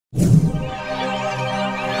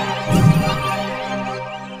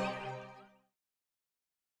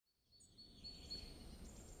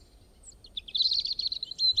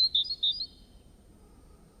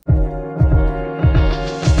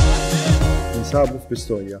Ninsabu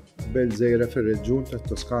f'Pistoia, belt żgħira fir-reġjun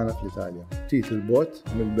tat-Toskana fl-Italja, ftit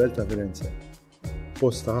il-bogħod mill-belt ta' Firenze.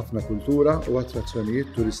 Post ta' ħafna kultura u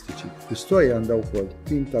attrazzjonijiet turistiċi. Pistoia għandha wkoll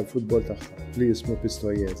tim tal-futbol tagħha li jismu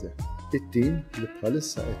Pistoiese. It-tim li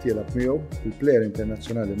bħalissa qed jilgħab miegħu il-plejer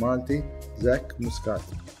internazzjonali Malti Zach Muscat.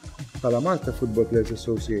 Bħala Malta Football Players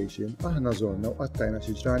Association aħna żorna u qattajna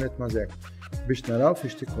xi ġranet ma' Zach biex naraw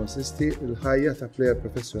fiex tikkonsisti l-ħajja ta' plejer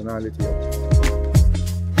professjonali tiegħu.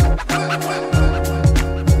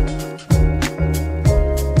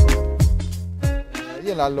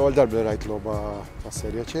 Jiena l-ewwel darba li rajt logħba ta'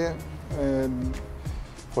 Serie C,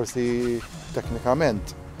 forsi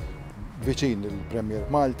teknikament viċin il-Premier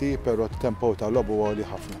Malti, però t-tempo ta' logħba huwa li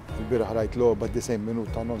ħafna. Il-bieraħ rajt logħba 90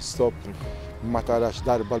 minuta non-stop, ma tarax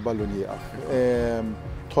darba l-ballun jieqaf.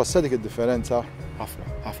 Tħossa dik id-differenza?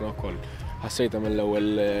 Ħafna wkoll. Ħassejta mill-ewwel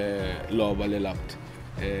logħba li labt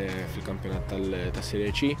fil-kampjonat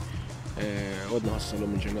tas-Serie C. Għodna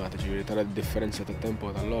ħassalhom il-ġurnata, ġifieri tara d-differenza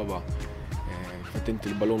tat-tempo tal-logħba.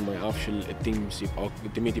 Inti il-ballun ma jqafx,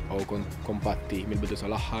 it-timiet jibqgħu kompatti mill-bidu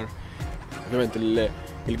tal-aħħar. Ovvjament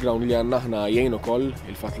il-ground li għandna aħna jgħin ukoll,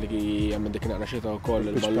 il-fatt li għamma dik naqra xita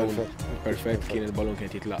wkoll il-ballun perfett kien il-ballun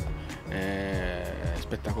kien jitlaq.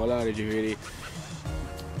 Spettakolari, ġifieri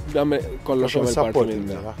kollox jagħmel parti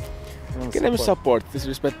minna. Kien hemm support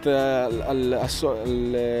rispett għal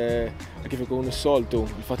kif ikun is-soltu,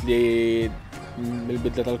 il-fatt li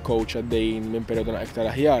mill-bidla tal-coach għaddejjin minn perjodu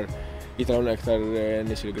iktar aħjar jitrawna iktar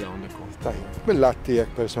nies il-ground ikun. Tajjeb, mill-att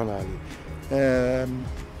tiegħek personali.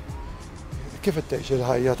 Kif ittgħix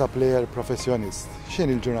il-ħajja ta' plejer professjonist?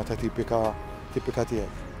 X'inhi l-ġurnata tipika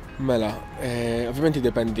tiegħek? Mela, ovvjament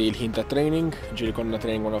jiddependi l-ħin ta' training, ġieli konna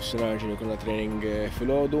training wara nofsinhar, ġieli konna training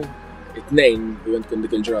filgħodu. It-tnejn jien tkun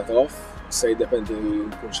dik il-ġurnata off, se jiddependi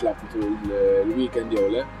nkun xlab matul il-weekend jew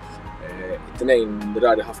le. It-tnejn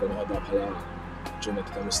rari ħafna noħodha bħala ġurnata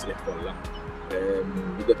ta' mistrieħ kollha.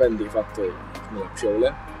 Jiddependi fatt nilgħab jew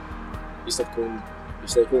le. Jista'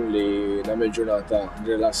 jkun li nagħmel ġurnata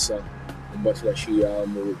nrilassa u mbagħad filgħaxija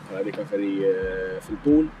mmur bħala recovery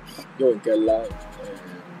fil-pool, jew inkella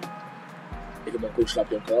jekk ma nkunx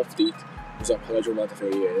lagħb jew kara ftit, uża bħala ġurnata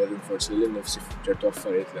fejn rinforzi lil nifsi f'ċertu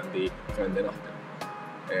affarijiet li għandi naħdem.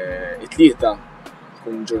 It-tlieta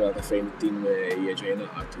tkun ġurnata fejn it-tim jeġa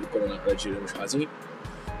jingħaqad u jkollna naqra ġiri mhux ħażin.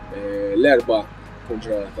 L-erba' tkun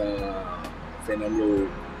ġurnata fejn nagħmlu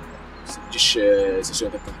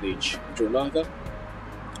sessjoni ta' taħriġ ġurnata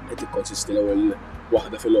qed tikkonsisti l-ewwel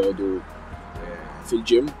waħda filgħodu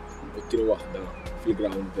fil-gym u t-tieni waħda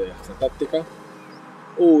fil-ground ħafna tattika.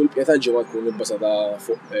 U l-bqija tal-ġimgħa tkun ibbażata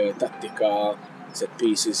fuq tattika, set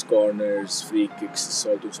pieces, corners, free kicks,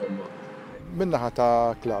 soltu insomma. Min-naħa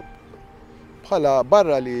ta' klabb. Bħala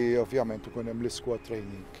barra li ovvjament ikun hemm l-squad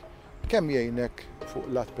training. Kemm jgħinek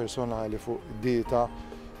fuq lat personali, fuq dieta,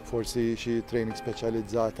 forsi xi training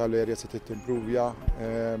speċjalizzata l-area se timprovja,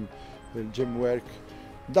 il-gym work,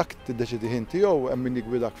 dak tiddeċidi inti jew hemm min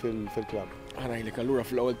jigwidak fil-klabb? Ħarajlek allura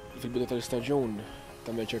fl-ewwel fil-bidu tal-istaġun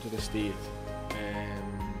tagħmel ċertu testijiet.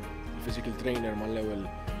 Il-physical trainer mal-ewwel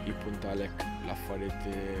jippuntalek l-affarijiet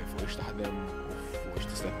fuq ix taħdem u fuq ix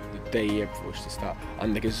tista' tittejjeb, fuq ix tista'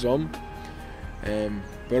 għandek iżżomm.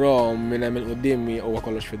 Però minn hemm il-qudiem huwa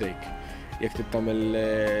kollox f'idejk. Jekk trid tagħmel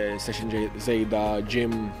session żejda,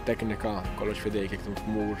 gym, teknika, kollox f'idejk, jekk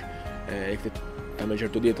tmur, jekk trid tagħmel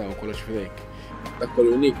ċertu dieta u kollox f'idejk. Dak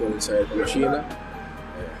kollu uniku nsejjer kollox jiena,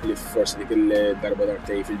 li forsi dik il-darba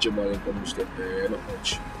darbtej fil-ġimgħa li nkun nixtieq noħroġ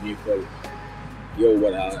nikol jew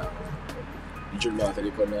wara l-ġurnata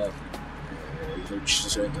li konna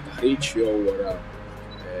sessjoni ta' taħriġ jew wara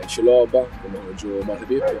xi logħba u noħorġu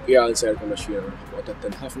mal-ħbieb. Hija nsejjer kollox jiena noqgħod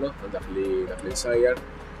attent ħafna għal dak li nsejjer.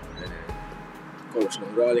 Kollox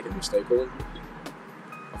naturali kif jista' jkun.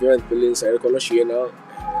 Ovvjament billi nsejjer kollox jiena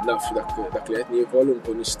naf dak li qed niekol u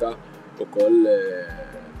nkun nista' ukoll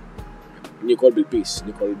nikol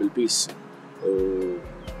bil-peace u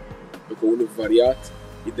ikun varjat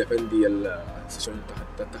jiddependi għal-sessjoni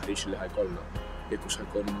tat-taħriġ li ħajkollna. Jekk hux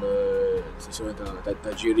ħajkun sessjoni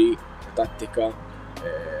ta' ġiri, ta' tattika,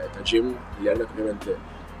 ta' gym li għandek ovvjament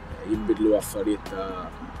jinbidlu affarijiet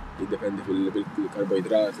li jiddependi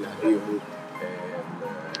bil-karbohidrat li ħaddieħu,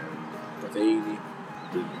 proteini,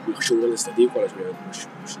 bil-ħxuna l-istatik għalax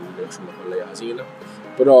mhux l-ħxuna kollha hija ħażina.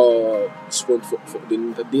 Però spunt fuq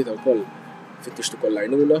din tad-dieta wkoll fittixtu kollha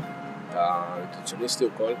għajnuna ta' nutrizzjonisti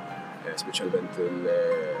wkoll, speċjalment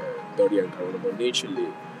il-Dorian Bonnici li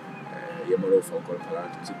hija magħrufa wkoll bħala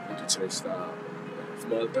nutrizzjonista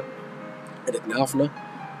f'Malta. Għedetni ħafna,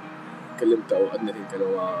 kellimta u għadna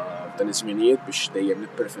tinkellmu f'dan iż-żminijiet biex dejjem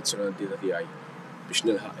nipperfezzjona d-dieta tiegħi biex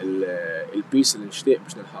nilħaq il-peace li nixtieq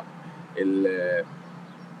biex nilħaq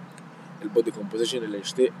il-body composition li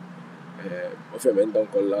nixtieq. Ovvjament dawn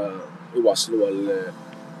kollha iwasslu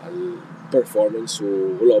għal performance u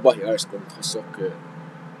logħba aħjar skont tħossok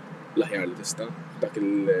l-aħjar li tista' dak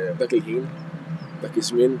il-ħin, dak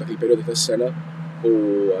iż-żmien, dak il-perjodu tas-sena u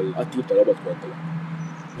għat-tip ta' logħba tkun tagħha.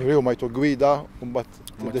 Jew ma jtu gwida u mbagħad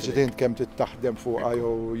tiddeċidi kemm tittaħdem fuqha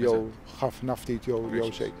jew ħafna ftit jew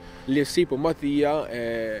xejn. Li ssib mbagħad hija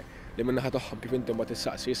li min-naħa tagħhom kif inti mbagħad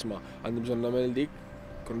tissaqsi isma' għandi bżonn nagħmel dik,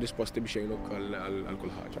 kun disposti biex jgħinuk għal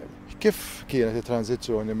kull ħaġa. Kif kienet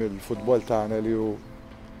it-tranzizzjoni mill-futbol tagħna li hu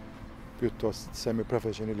pjuttost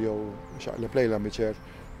semi-professional jew xaqleb lejla miċer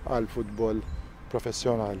għal futbol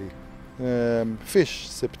professjonali? Fiex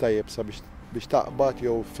sib tajjeb biex taqbad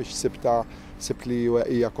jew fiex sibt li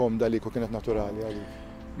hija komda li kienet naturali għalik?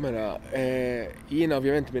 Mela, jiena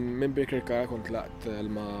ovvjament minn Birkirka kont laqt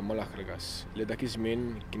mal-Akragas li dak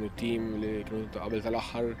iż-żmien kienu tim li kienu qabel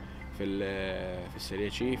tal-aħħar fil-Serie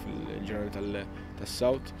C, fil-ġurnali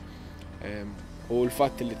tas-South. U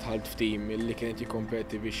l-fatt li tħalt f'tim li kienet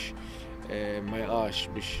jikkompeti biex ma jaqax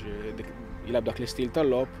biex jilab dak l-istil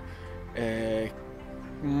tal-lob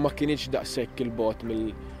ma kienx daqshekk il-bot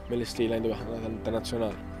mill-istil għandu aħna ta'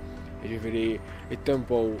 nazzjonali. Jiġifieri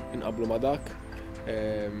it-tempo inqablu ma' dak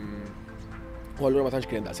u allura ma tantx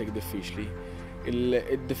kien daqshekk diffiċli.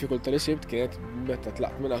 Id-diffikultà li sibt kienet meta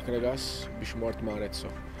tlaqt minn Akragas biex mort ma' Arezzo.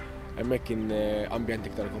 Hemmhekk kien ambjent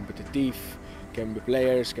iktar kompetittiv, kemm bi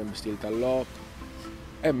players, kemm bi stil tal-logħb.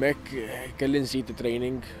 Hemmhekk kelli nżid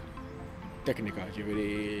training teknika,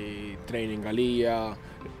 ġifieri training għalija,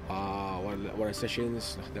 wara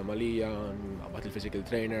sessions, naħdem għalija, naqbad il-physical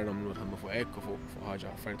trainer, nagħmlu fuq hekk u fuq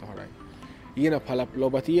ħaġa affarijiet oħrajn. Jiena bħala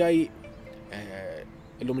logħba tiegħi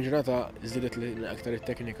illum il-ġurnata żdiedet aktar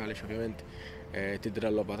it-teknika li ovvjament tidra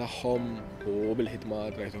l-logħba tagħhom u bil-ħidma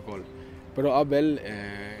drajt ukoll. Però qabel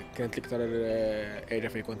kienet l-iktar area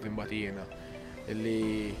fejn kont imbagħad jiena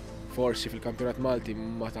illi forsi fil-kampjonat Malti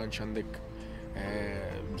ma tantx għandek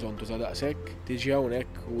bżonn tuża daqshekk, tiġi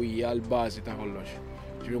hawnhekk u hija l-bażi ta' kollox.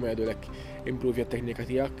 Ġifieri huma jgħidulek improvja t-teknika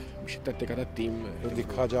tiegħek biex it-tattika tat-tim.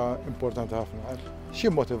 Dik ħaġa importanti ħafna.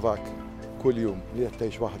 X'immotivak kuljum li qed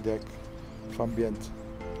tgħix waħdek f'ambjent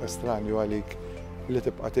estranju għalik li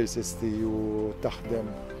tibqa' tirsisti u taħdem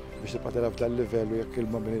biex tibqa' tara f'dan livell u jekk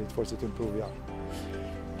il-mobilità forsi timprovja.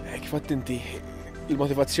 Kif għadt inti,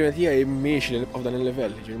 il-motivazzjoni tiegħi mhix li nibqa' f'dan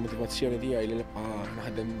il-livell, il-motivazzjoni tiegħi li nibqa'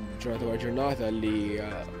 naħdem ġurnata wara ġurnata li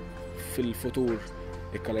fil-futur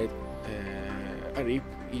ikkalejt qarib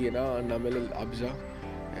jiena nagħmel il-qabża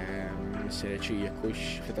mis-Serie C jekk hux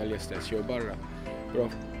fl-Italja stess jew barra. Però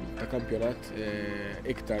ta' kampjonat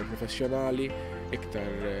iktar professjonali,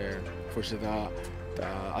 iktar forsi ta'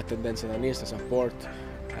 attendenza ta' nies, ta' support,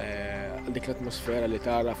 dik l-atmosfera li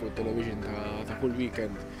tara fuq television ta' kull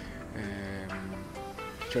weekend,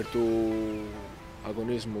 ċertu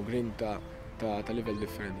agonizmu, grinta ta' livell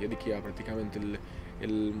differenti. Dik hija pratikament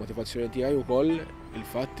il-motivazzjoni tiegħi wkoll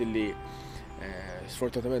il-fatt li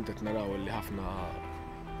sfortunatament qed naraw li ħafna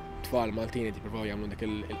tfal Maltini jippruvaw jagħmlu dik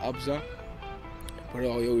il-qabża,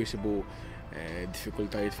 però jew jisibu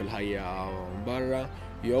diffikultajiet fil-ħajja barra,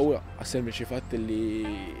 jew għas-sempliċi fatt li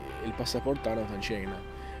il-passaport tagħna ma tantxejna.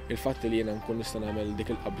 Il-fatt li jiena nkun nista' nagħmel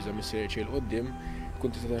dik il-qabża mis-Serie C l qudiem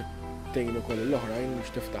kun tista' tgħin ukoll l-oħrajn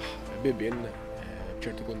biex tiftaħ bibien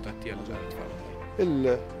b'ċertu kuntatti għal tfal.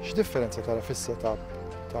 X'differenza tara fis-setup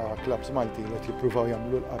ta' clubs Maltin li jippruvaw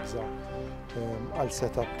jagħmlu l-qabża għal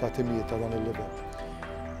setup ta' timijiet ta' dan il-livell?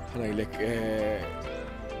 Ħanajlek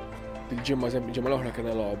il-ġimma l-oħra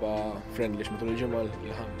kien logħba friendly matul il-ġimma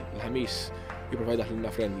l-ħamis jippruvaw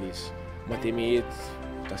jdaħħlulna friendlies ma' timijiet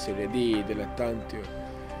ta' Serie D, dilettanti.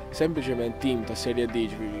 Sempliċement tim ta' Serie D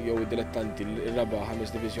jew dilettanti l-raba'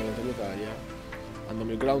 5 diviżjoni tal-Italja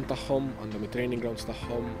għandhom il-ground tagħhom, għandhom il-training grounds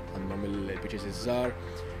tagħhom, għandhom il-pitches iż-żgħar,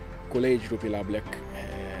 kull age group jilgħablek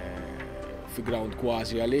fi ground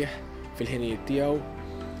kważi għalih fil-ħinijiet tiegħu.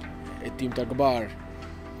 It-tim ta' kbar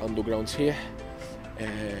għandu ground sħiħ,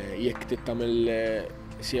 jekk tittamil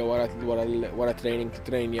sija wara training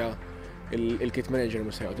titrejnja il-kit manager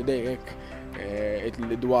mhux se jgħod idejjek,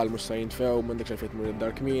 id-dwal mhux se jintfew m'għandekx għalfejn tmur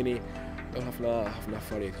id-dar kmieni, dawn ħafna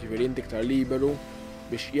affarijiet. Ġifieri inti iktar liberu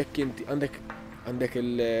biex jekk inti għandek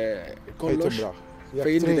il-kollox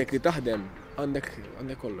fejn intek li taħdem għandek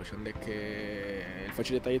kollox, għandek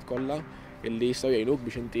il-faċilitajiet kollha illi jistgħu jgħinuk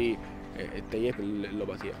biex inti ttejjeb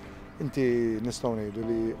il-logħba tiegħek. Inti nistgħu ngħidu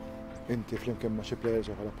li inti flimkien ma' xi plejers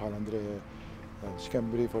oħra bħal Andre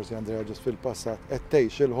Xkembri, forsi Andrea ġus fil-passat, qed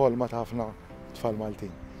tgħix il-ħolma ta' ħafna tfal Maltin.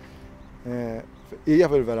 Hija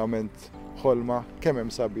fil-verament ħolma kemm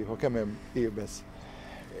hemm sabiħ u kemm hemm qiebes.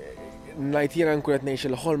 Ngħid jiena nkun qed ngħix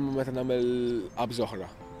il-ħolm meta nagħmel qabż oħra.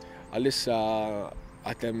 Għalissa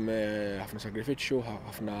għad hemm ħafna sagrifiċċju,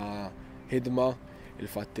 ħafna ħidma,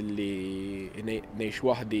 il-fatt li ngħix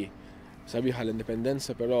waħdi sabiħa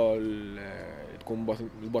l-indipendenza, però tkun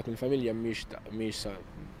il-bot mill-familja mhix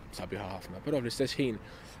sabiħa ħafna. Però fl-istess ħin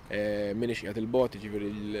minix qiegħed il-bot, jiġifieri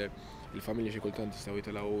il-familja xi kultant jistgħu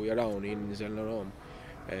jitilgħu jarawni niżel narahom.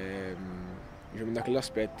 Ġi minn dak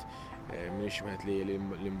l-aspett minix wieħed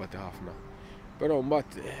li mbagħad ħafna. Però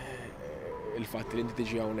mbagħad il-fatt li inti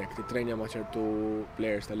tiġi hawnhekk titrejna ma' ċertu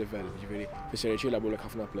plejers ta' livell, ġifieri fis-Serie C lagħbulek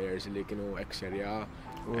ħafna plejers li kienu ex-Serie A.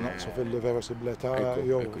 U naqsu fil-livell possibilità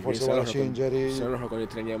jew forsi wara xi injury. Sena oħra kont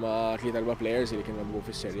nitrenja ma' 3-4 plejers li kienu jagħmlu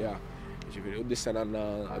fis-Serie A. Ġifieri u dis-sena għandna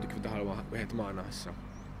għadu kif daħal wieħed magħna issa.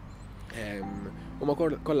 Huma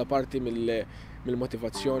kollha parti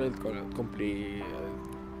mill-motivazzjoni tkompli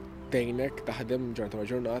tgħinek taħdem ġurnata ma'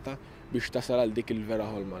 ġurnata biex tasal għal dik il-vera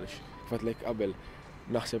ħolma għaliex fatlek qabel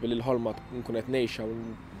naħseb li l-ħolma nkun qed ngħixha u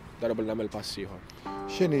darba nagħmel pass ieħor.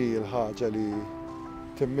 X'inhi l-ħaġa li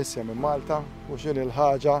timmissja minn Malta u x'inhi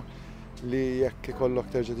l-ħaġa li jekk ikollok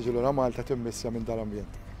terġa' tiġi lura Malta timmissja minn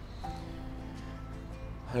dal-ambjent?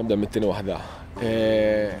 Nibda mit-tieni waħda.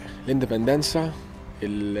 L-indipendenza,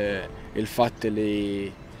 il-fatt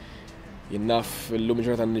li jinnaf l-lum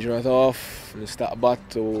ġurnata n-ġurnata off, nistaqbat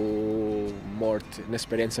u mort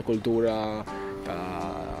n-esperjenza kultura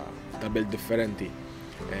ta' belt differenti.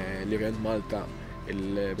 Li għand Malta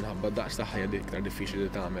minħabba daqs taħħa jaddi iktar diffiċli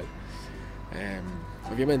li tagħmel.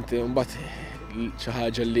 Ovvjament, mbagħad xi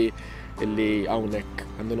ħaġa li hawnhekk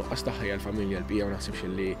għandu nuqqas taħħa l-familja l-bija u naħsibx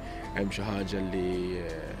li hemm xi ħaġa li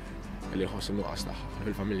nħoss nuqqas taħħa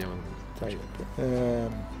fil-familja.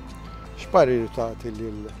 X'parir tagħti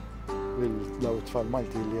lill tfal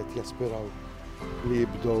Malti li qed jaspiraw li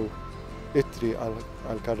jibdew it-triq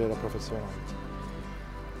għall-karriera professjonali?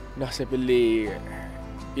 Naħseb li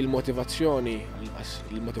il-motivazzjoni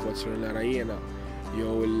nara jiena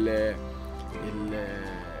jew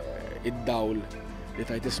id-dawl li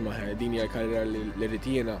tajt isma' din hija l-karriera li rrid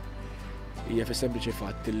jiena hija fis-sempliċi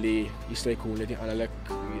fatt li jista' jkun li għalek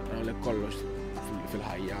kollox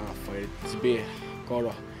fil-ħajja, affarijiet sbieħ,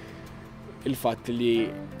 koroħ. Il-fatt li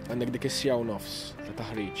għandek dik is-sija u nofs ta'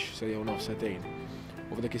 taħriġ, sija u nofs satejn,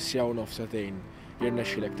 u f'dik is-sija u nofs satejn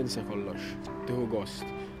jirnexxilek tinsa kollox, tieħu gost,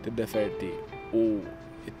 tiddeferti u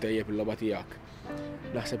ittejjeb il-logħba tiegħek.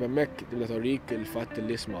 Naħseb hemmhekk tibda torik il-fatt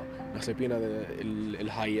li isma' naħseb jiena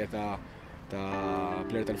il-ħajja ta'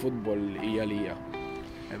 plejer tal-futbol hija lija.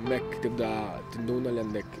 Hemmhekk tibda tinduna li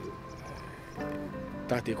għandek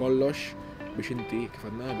tagħti kollox biex inti kif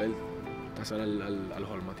għadna qabel tasal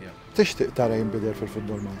għall-ħolma tiegħek. Tixtieq tara jinbidel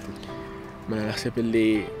fil-futbol Malti? Mela naħseb illi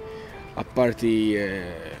apparti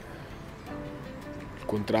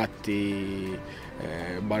kuntratti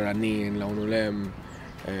barranin l-hawn u l-hemm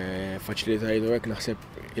faċilitajiet u hekk naħseb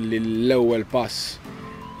illi l-ewwel pass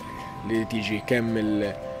li tiġi kemm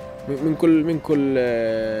minn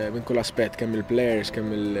kull aspett, kemm il-plejers, kemm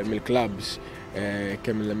il-clubs,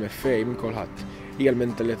 kemm l-MFA, minn kulħadd hija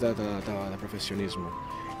l-mentalità ta' professjonizmu.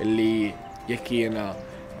 Illi jekk jiena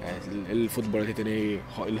il-futbol qed jagħtini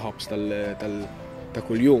il-ħobs ta'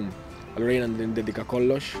 kuljum, allura jiena nindedika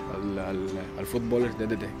kollox għall-futbol,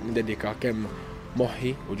 nindedika kemm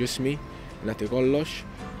moħħi u ġismi, nagħti kollox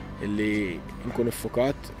illi nkun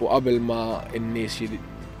iffukat u qabel ma n-nies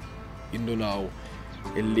jindunaw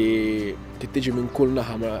illi tittiġi minn kull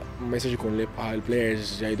naħa ma jistax ikun li bħal players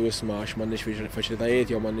jgħidu isma' għax m'għandniex faċilitajiet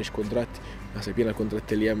jew m'għandniex kuntratt. Naħseb jiena l-kuntratt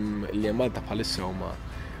li hemm Malta bħalissa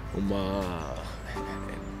huma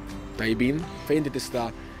tajbin fejn inti tista'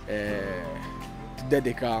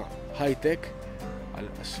 tiddedika ħajtek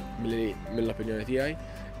mill-opinjoni tiegħi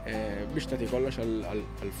biex tagħti kollox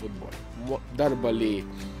għall-futbol. Darba li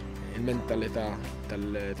il-mentalità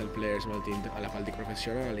tal-plejers Maltin għal dik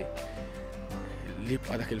professjonali li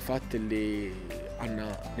jibqa' dak il-fatt li għandna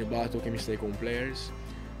nibagħtu kemm jista' jkun plejers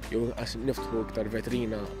jew niftħu iktar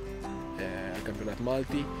vetrina għall-Kampjonat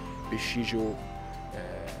Malti biex jiġu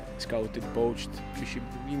scouted, poached biex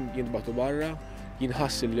jintbagħtu barra,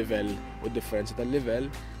 jinħass il-livell u d-differenza tal-livell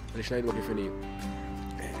għaliex ngħidu kif inhi.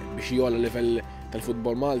 Biex jogħla l-livell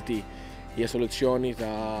tal-futbol Malti hija soluzzjoni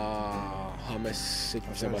ta' 5,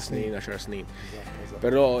 6, 7 snin, 10 snin.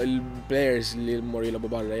 Però il-players li mmorru jilagħbu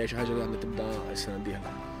barra hija xi ħaġa li għandha tibda s-sena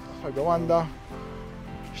d-dieħla. Domanda,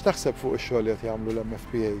 x'taħseb fuq ix-xogħol li qed jagħmlu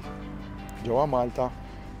l-MFPA ġewwa Malta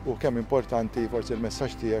u kemm importanti forsi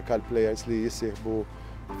l-messaġġ tiegħek għall-plejers li jissieħbu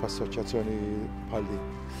f'assoċjazzjoni bħal din?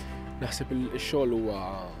 Naħseb ix-xogħol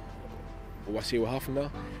huwa siew ħafna,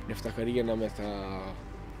 niftakar jiena meta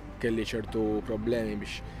kelli ċertu problemi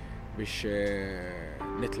biex biex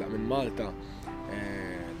nitlaq minn Malta,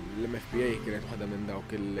 l-MFPA kienet waħda minn dawk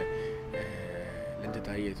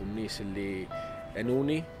l-entitajiet u n-nies li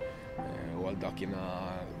enuni u għal dak jiena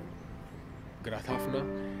grat ħafna.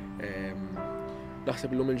 Naħseb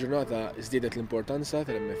illum il-ġurnata żdiedet l-importanza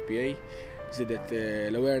tal-MFPA, żdiedet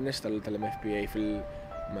l-awareness tal-MFPA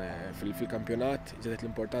fil-kampjonat, żdiedet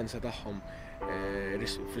l-importanza tagħhom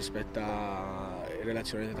f'rispett ta'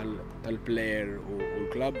 relazzjoni tal-plejer u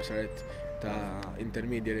l-klabb saret ta'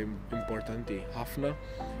 intermedjari importanti ħafna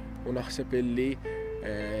u naħseb illi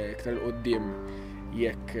iktar qudiem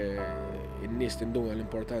jekk in-nies tinduna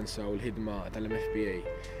l-importanza u l-ħidma tal-MFPA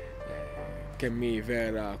kemm hi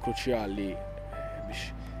vera kruċjali biex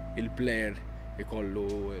il-plejer ikollu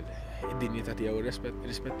id-dinjità tiegħu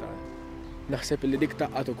rispettat. Naħseb illi dik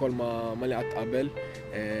taqqat ukoll ma li qatt qabel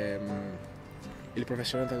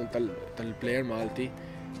il-professjonalità tal-plejer Malti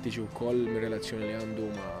tiġi wkoll mir-relazzjoni li għandu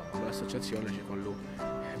mal-assoċjazzjoni li jkollu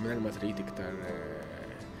mingħajr ma trid iktar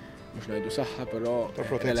mhux ngħidu saħħa però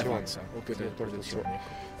relevanza u protezzjoni.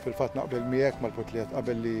 Fil-fatt naqbel miegħek mal-punt li qed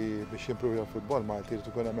qabel li biex jimpruvi l-futbol Malti jrid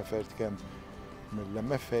ikun hemm effert kemm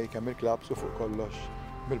mill-MFA kemm il-klabs u fuq kollox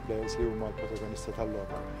mill-plejers li huma l-protagonisti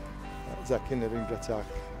tal-logħba. Zach, kien nirringrazzjak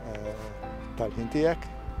tal-ħin tiegħek,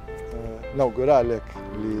 nawguralek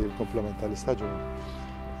li l-komplement tal-istaġun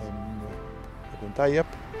ikun tajjeb.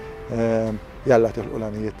 Jalla tilqu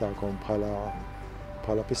l-għanijiet tagħkom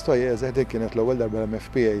bħala Pistoiese, din kienet l-ewwel darba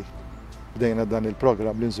l-MFPA bdejna dan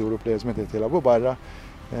il-programm li nżuru plejers meta jilagħbu barra.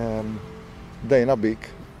 Bdejna bik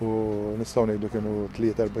u nistgħu ngħidu kienu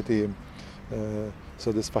 3-4 tim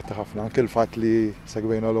sodisfatti ħafna. Anke l-fatt li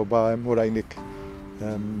segwejna l-logħba hemm u rajnik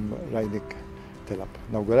tilab.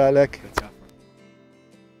 Nawguralek.